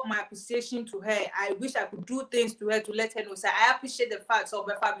show my appreciation to her. I wish I could do things to her to let her know. So I appreciate the fact of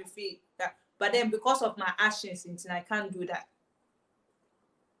her me feel that. But then because of my actions, I can't do that.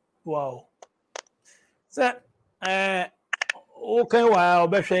 Wow. So, okay, wow,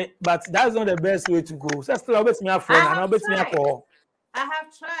 but that's not the best way to go. So still always me a friend and always me a call. I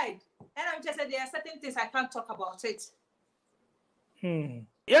have tried. And I'm just saying there are certain things I can't talk about it.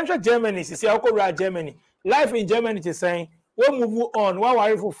 Yeah, Germany, see, I'll go Germany. Life in Germany is saying, we'll move on. What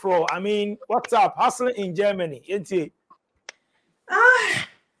worry for floor? I mean, what's up? Hustling in Germany, ain't it?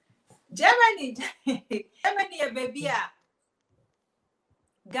 Germany, a baby.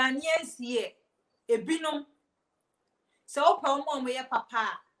 Ghanaians here, a binom. So, Palmo, my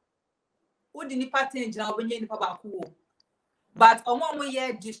papa. Who didn't patent now when you're papa cool. But on 1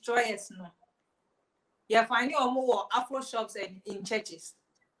 year, destroyers no. You're finding more Afro shops and in churches.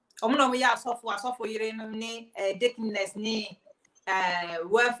 We are software you know, deaconess,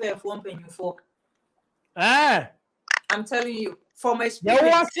 welfare for for. I'm telling you, from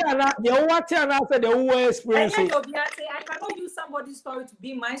experience. The experience. I cannot use somebody's story to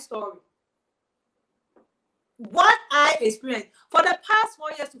be my story. What I experienced for the past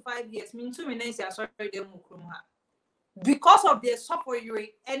 4 years to 5 years, because of the software you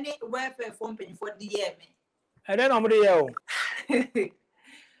any welfare for the year. And then I'm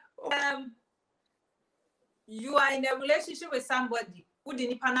you are in a relationship with somebody who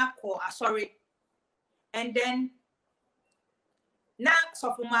didn't call sorry, and then now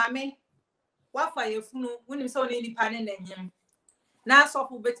so for mommy, what for your phone when you saw any panel and him. Now so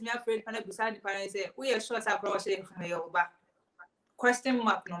for bet me afraid panel beside the panel say we are sure from your back. Question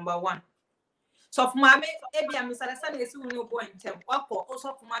mark number 1. So for mommy, maybe I'm misunderstanding is no boy in term. What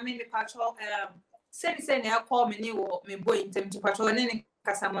also for mommy the patrol say I call me boy in term to patrol and then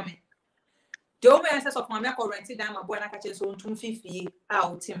casamame. The only answer of my rented down my boy and I catch so 250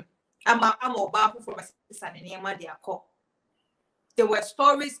 out him. I'm a babu for my sister and near my dear call. There were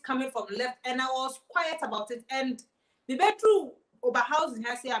stories coming from left, and I was quiet about it. And the bedroom over housing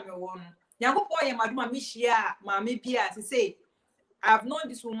has here, I'm a one. Young boy, my Mishia, Mammy Pia, to say, I've known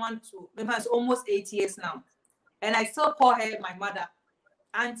this woman for almost 8 years now. And I still call her my mother.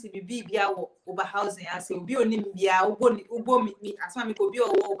 Auntie Bibi Biawo over housing. I say, Ubi onim bia, ubo me, as my go be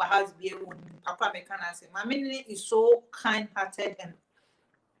over house be Papa Mekana say. My meaning is so kind-hearted and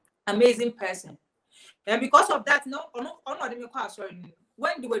amazing person. And because of that,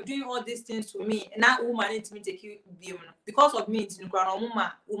 when they were doing all these things to me, and that woman needs me to take you because of me, it's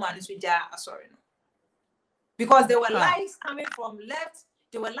woman is sorry. Because there were lies coming from left,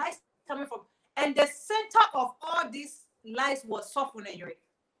 there were lies coming from, and the center of all these lies was suffering.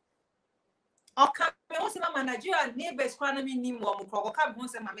 My Nigerian neighbors economy ni more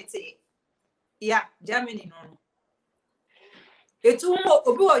yeah, Germany no. It's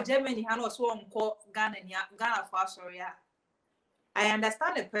almost Germany and also Ghana for sorry. I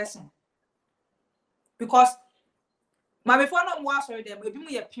understand the person because my before no more sorry them maybe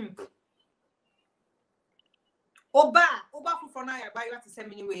me a pimp. Oba for now buy you to send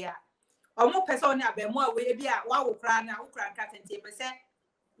me anywhere. Omo person na be mo we bi a wa wo kra na wo kra nka tente be say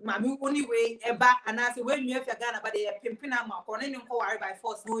mami only way eba and I say when you have Ghana but they pimp na ma ko ne nko worry by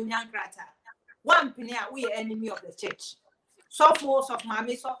force no nyankrata. One penny we are enemy of the church. So most of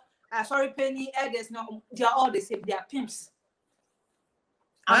mommy, sorry, penny, elders, no, they are all the same. They are pimps.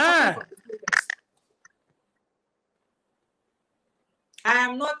 I'm talking from the I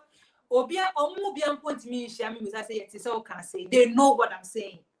am not. Obian point me, Shami, I say, it's all can say. They know what I'm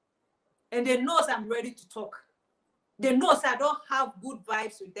saying. And they know I'm ready to talk. They know I don't have good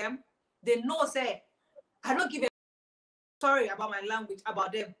vibes with them. They know I don't give a sorry about my language,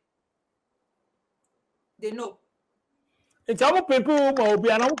 about them. They know. It's our people who be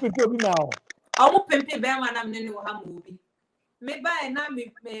and our people now. Our Piṁpẽd bear man am nene wa movie. Me buy na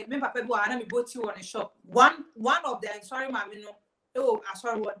me papa bo ana me bought you on a shop. One of them, sorry mama no. Oh,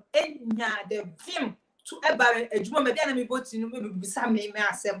 sorry one. Enya the vim to eba ejuma me na me bought you me bisa me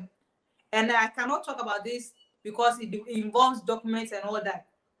asem. And I cannot talk about this because it involves documents and all that.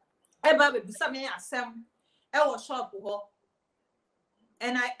 Eba be bisa me asem. E was shop ho.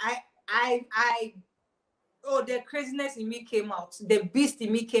 And I oh, the craziness in me came out. The beast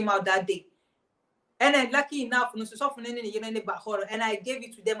in me came out that day. And then lucky enough, and I gave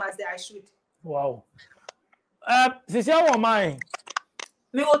it to them as I should. Wow. This is our mind.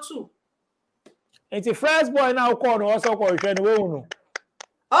 Me too. It's the first boy now called also called Shane. Oh,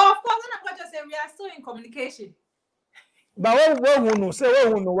 of course, I'm just saying we are still in communication. But we know,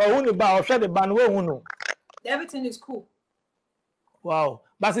 say we know about the ban, we know. Everything is cool. Wow.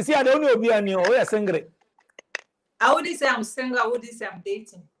 But see, I don't know be any or we are single. I wouldn't say I'm single, I wouldn't say I'm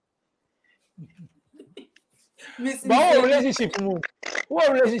dating. But what relationship move?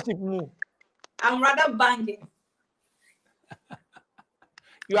 What relationship move? I'm rather banging.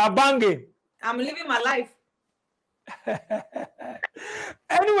 You are banging. I'm living my life.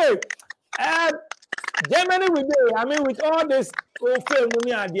 Anyway, Germany with you. I mean, with all this fame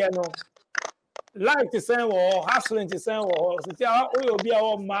money idea, no. Like to say or hustling to say or so will be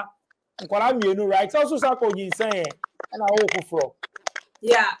our ma. You right? Also, Sako you saying, and I hope for.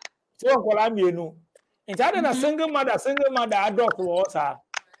 Yeah. So, you know. And a single mother, I don't was her.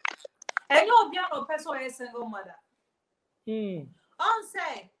 And you'll be a person a single mother. On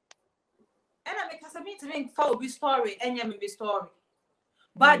say, and I make a meeting for be story, and you may be story.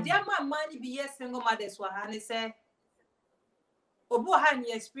 But there my money be a single mother, so I say, Obo had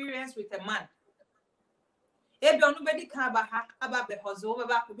experience with a man. If nobody can about the hustle,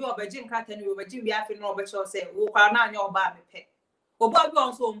 about to be a virgin cat and you were Jim Biafin Robert or say, walk around your baby pet. Obo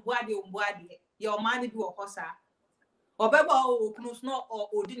also body. Your money be a hossa. Or Baba knows not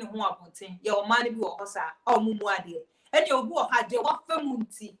or didn't want thing. Your money be a hossa or mumwadi. And your boy had your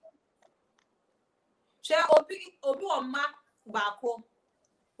munti. Share obi on ma bako.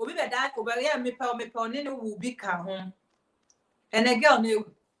 Obi that over here me pel will be home. And a girl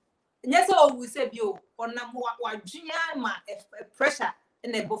knew. Yes, all we say you on what junior pressure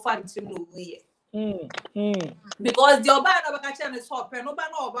and a buffet to know we. Because the Obama never catch him as hot, and no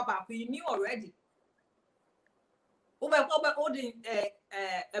banner of Baba, you knew already. Over holding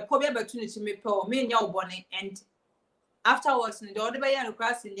a poor opportunity me per me and your bonnet, and afterwards, the other way and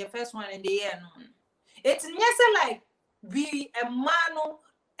across in the first one in the year. It's yes, like be a man.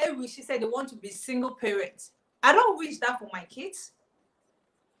 Every she said they want to be single parents. I don't wish that for my kids.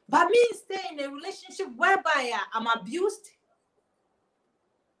 But me stay in a relationship whereby I'm abused.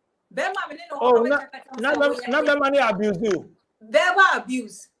 Not money abuse you. Verbal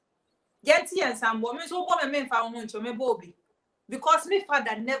abuse. Getty and some women so woman men found one to me Bobby. Because my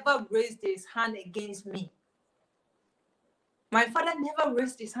father never raised his hand against me. My father never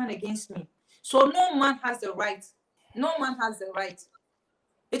raised his hand against me. So no man has the right. No man has the right.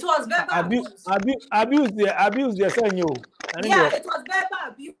 It was verbal abuse. Abuse the son you. Yeah, it was verbal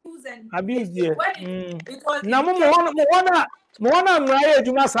abuse and abuse there. It was now Mona Mraya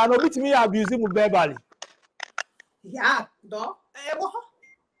Juma Sano bit me abuse him verbally. Yeah, dog.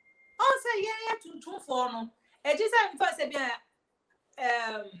 Oh, say yeah, to for no. And just first say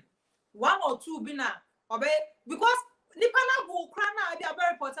one or two bina obey because Nipana go crana be a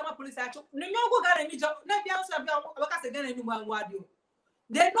very important police action. No go get any job, not be answer because again anyone wadio.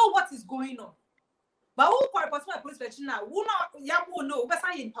 They know what is going on. But who purpose my police station now? Who not yabu no, but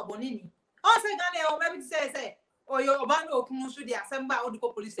I in Pabonini. Also, Ghana or maybe say, or your bando Kumushu the assembly or the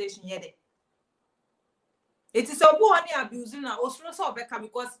police station yet. It is a boy abusing now, also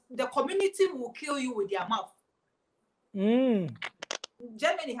because the community will kill you with their mouth.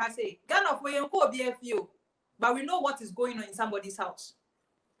 Germany has a gun of way and go BFU, but we know what is going on in somebody's house.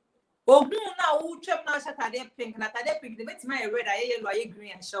 Oh, now who trap now shut at their pink and at their pink, the bit my red, yellow,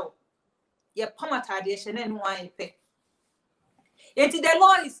 green and show. Your pomatadiation and wine pay. Yet the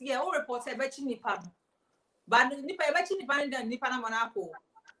law is here, all reports a betting nipan. But Nipa betting nipan and Nipana Monaco.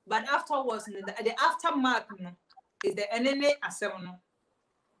 But afterwards, the aftermath is the enemy assembly.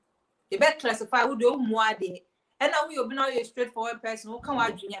 You better classify who do more day. And now we will be now a straightforward person who come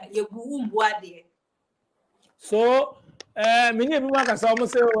out junior, you boom boy. So, many of you can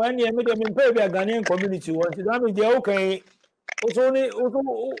say, when you made them in pay a Ghanaian community, what is that? They're okay. Also,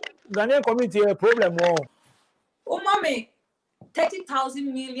 Ghanaian community a problem. Oh, mommy,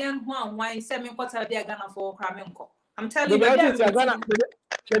 30,000 million wine, 7 quarter of Ghana for Kramenko. I'm telling you, baby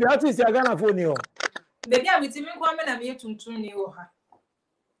artist ya Ghana phone yo. Baby I'm with me kwame na me tuntum ni wo ha.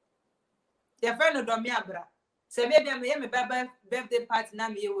 Your friend no do me abra. Say baby I'm me birthday party na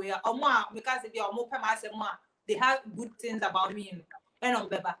me we ya. Omo a me ka say be omo pem asem a they have good things about me. And on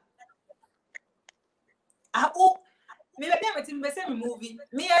beba. Me baby I'm with me say me movie.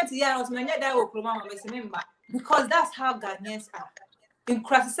 Me auntie ya was me that wo program me say me mba because that's how Ghanaians are. In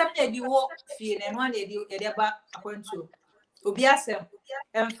class 7 year di wo fie na no e di aba akwantu. Obi asem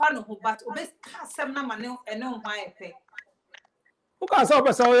emfa no ho but obi asem na ma ne ene ho ayepe. Who can say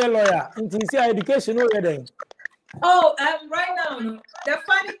person we lawyer? Until see education no then. Oh, right now the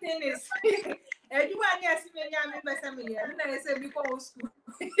funny thing is everyone here see me nya me person me here. Na say because school.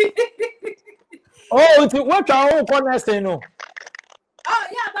 Oh, what you call next thing no? Oh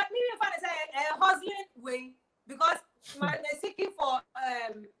yeah, but me find say hustling way because my seeking for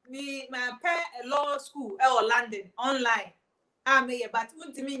my law school or London online. Me but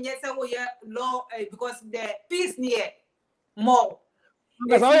ultimately yes law because the fees near more.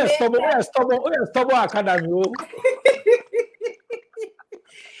 Because I stubborn academy.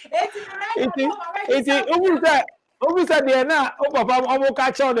 Obi say dey na o papa omo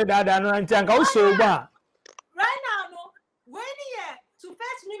ka che the dada no anti anka o so gba. Right now no when here to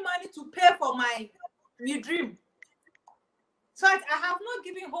fetch me money to pay for my new dream. So I have not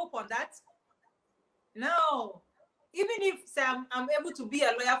given hope on that. No. Even if I'm able to be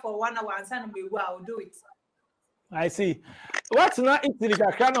a lawyer for 1 hour and send me I will do it. I see. What's not Italy?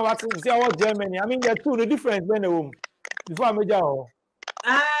 What's about Germany? I mean, there are two the difference when the home before I major.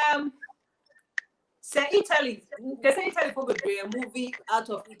 Say Italy. They say Italy for a movie out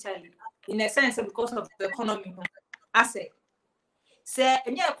of Italy in a sense because of the economy. I say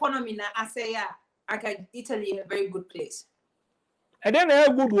any economy na I say yeah, Italy a very good place. And then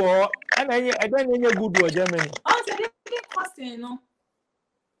a good war, and then a good war Germany. Oh, so living cost,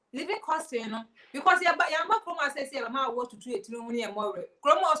 living cost, because you're not from us. Say, I'm out to treat you more.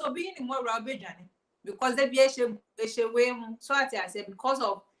 Chrome also being more rubbish, because they be a way. So I say because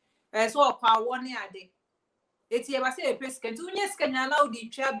of so power 1 year a day. It's here. I say a place can 2 years can allow the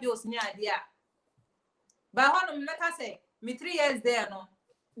trap bills near idea. But one like I say, me 3 years there no.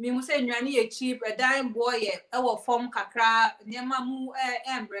 Me must say you are cheap a dime boy our form kakra near mamu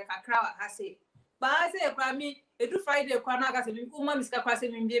embre kakra I say. But I say for me do Friday kwana ga say me kuma miska kwase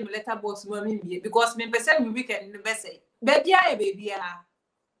me be me letter box me because me person me weekend be say. Baby ah.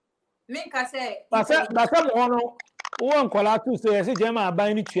 Me ka say But ono won kola tu say say jema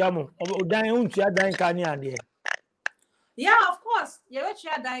aban ni tua mo. Odan un tua dan ka ni ade. Yeah, of course. You will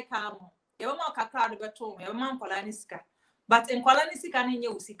share dan ka mo. You will ma kakra do beto. You will ma kola ni sika. But in kola ni sika ni nye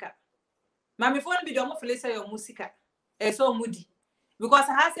usika. Mami phone be do mo feel say your musika. So moody. Because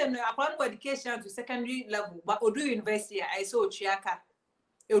I have said no education to secondary level, but Odu University I saw Chiaka.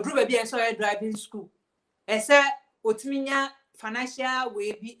 Odu baby I saw a driving school. I said Otiminya financial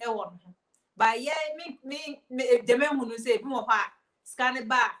way be a one. But yeah, me the men who say more scan it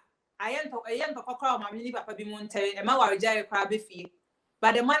back. I am to call my mini papa be monte and my warrior crabby fee.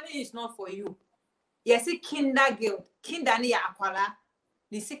 But the money is not for you. Yes, it kinder guild, kinder near aquala,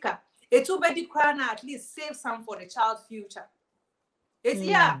 Nisika. A 2-bedroom crown at least save some for the child's future. It's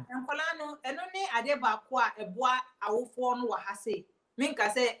yeah, and Colano, and only Adeba qua a boy, our phone wa say.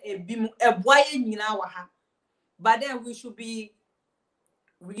 Minka say a boy in our ha. But then we should be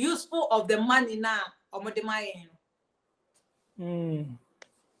useful of the money now or modemain.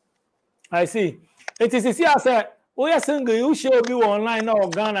 I see. It is here, sir. We are single, you should be online or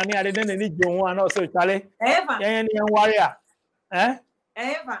Ghana near the then need you one also, Charlie. Ever, and warrior. Eh?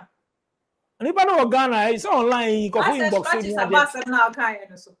 ever. Anybody Ghana is online. You can inbox.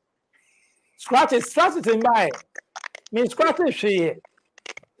 Scratch it in by. Me scratch it she.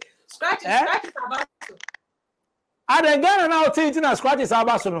 Scratch it about. I then Ghana now teaching a scratch is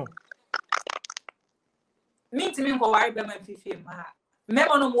about no. Me to me for worry be my fifi ma. Me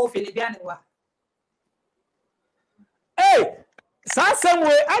no more Philippine wa. Hey, some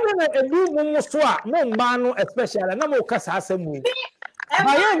way I don't know a do mumu swa no man especially na mo ka some way.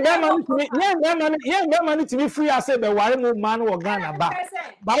 But yeah, man to be free. I say, but why no man or Ghana back?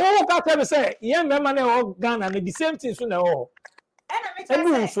 But what got to say, yeah, man or Ghana, the same thing soon all. And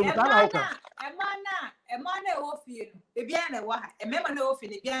you so can out. A man off you, a biana wa, a member off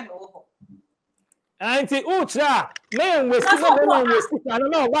in a piano. Auntie Ucha, man, we see I don't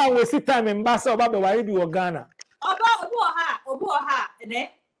know why we see time in Basso about the why you Ghana. About her, eh?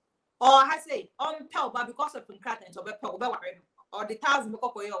 Or I say, tell, but because of concurrence or or the 1,000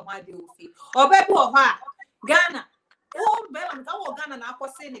 for your my deal fee. Or baby or her, Ghana. Oh, Ghana, now for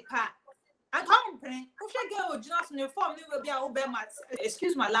saying the car. I can't pray. Who should get just in form? You will be a Obama.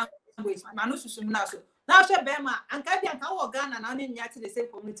 Excuse my language. Manus Sunaso. Now, she Bema and Kabian Kawagan and Anin Yati the same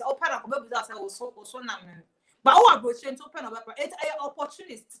community. Open up with us also. But our approach to open up. It's an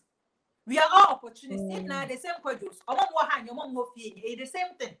opportunist. We are all opportunists. If not the same produce, or one more hand, your mom will feel the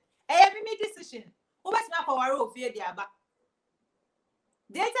same thing. Every decision. Who was not our role fear the abba?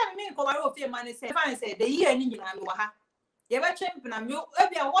 They tell me, Cover fear money say, fine, say the year in Yamaha. You ever champion and you,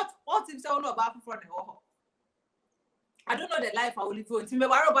 what is all about for the whole? I don't know the life I will live on. Timber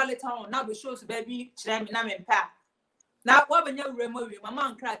Barrow town now be shows baby, Chram and Pa. Now, what when you remove my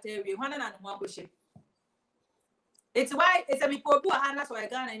mom cracked every 101 bushel. It's why it's a big poor Hannah so I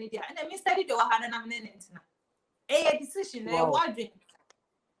got an idea. And I mean, study to Hannah and a decision, a wondering.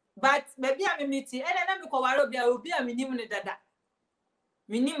 But maybe I'm a meeting, and I'm will be a minimum dada.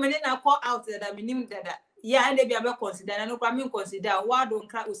 Minimum I call out that I minimum dada. Yeah, and they be able to consider, and no problem consider. Why don't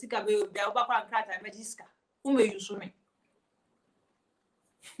crack Usika be the Obaka and Cat and Magiska? Who may you swimming?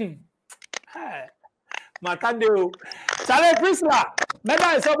 Matando. Sale Prisla.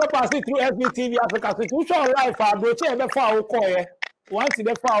 Meda is over passing through SBTV Africa. So to show life, I go check the far okoye. Once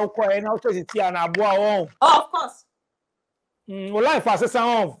the far okoye, now choose it here and abua. Oh, of course. Life as a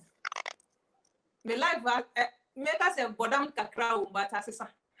sound. The life make us a bodam kakra but as a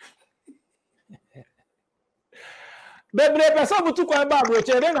Baby, person who took one bag, which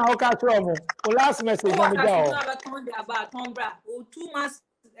then I'll catch you. Last message on the go. About 2 months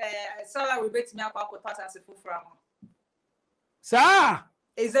salary bet me up as a full from. Sir,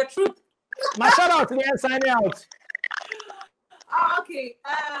 is the truth. My shout out to the end signing out. Okay.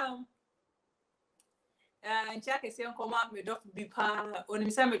 And check is young come out me don't be pa on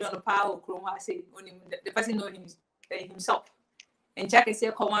him me don't power chroma say on him the person know him himself. And check is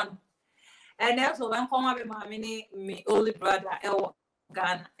here come on. And also when come out my me older brother El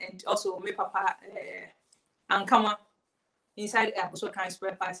Ghana and also me papa and come on inside episode kind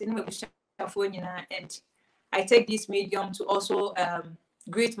spread pass in my phone and I take this medium to also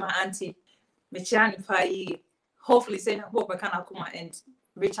greet my auntie Michiani Fai. Hopefully say I hope I can come and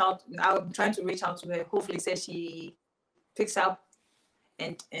reach out. I'm trying to reach out to her. Hopefully say she picks up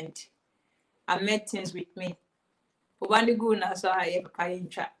and I met things with me. But one day good now, so I have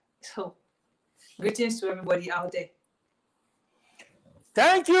chat. So greetings to everybody out there.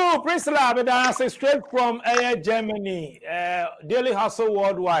 Thank you, Priscilla. But that's straight from Germany. Daily Hustle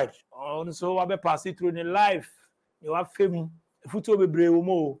Worldwide. So I'll be passing through the life. You have film. If you be brave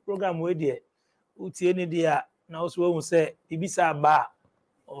more program with you, uti any dia. Now so we say ibisa ba.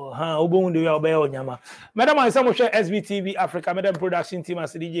 Oh ha, obon de obey onyama. Madam, I say mo share SBTV Africa. Madam production team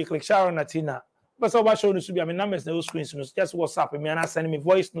as DJ Click Sharon Natina. But so show no should be. I mean numbers na screen so just WhatsApp me and send me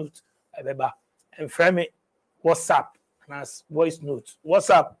voice note. Ebeba and frame me WhatsApp. As voice note.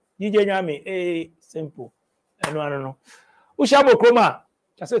 WhatsApp. DJ Nyame. Simple. I know. Ushabo Kroma.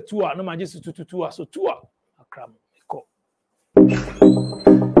 I said 2 hours. No man just 2 hours. So 2 hours. Akram. Go.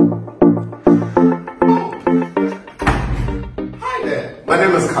 Hi there. My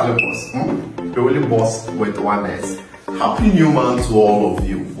name is Calibos. The only boss with 1 S. Happy new month to all of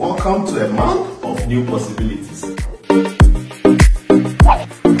you. Welcome to a month of new possibilities.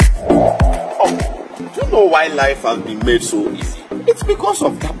 Do you know why life has been made so easy? It's because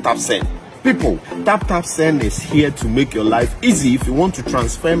of Tap Send. People, Tap Send is here to make your life easy if you want to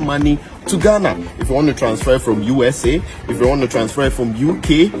transfer money to Ghana. If you want to transfer from USA, if you want to transfer from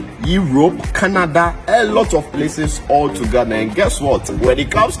UK, Europe, Canada, a lot of places all to Ghana. And guess what? When it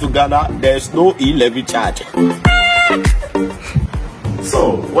comes to Ghana, there's no e-levy charge.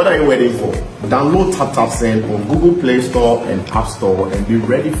 So, what are you waiting for? Download Tap Send on Google Play Store and App Store and be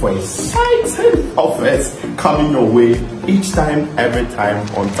ready for exciting offers coming your way each time, every time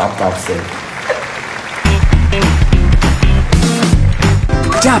on Tap Send.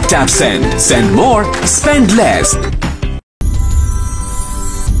 Tap Send. Send more, spend less.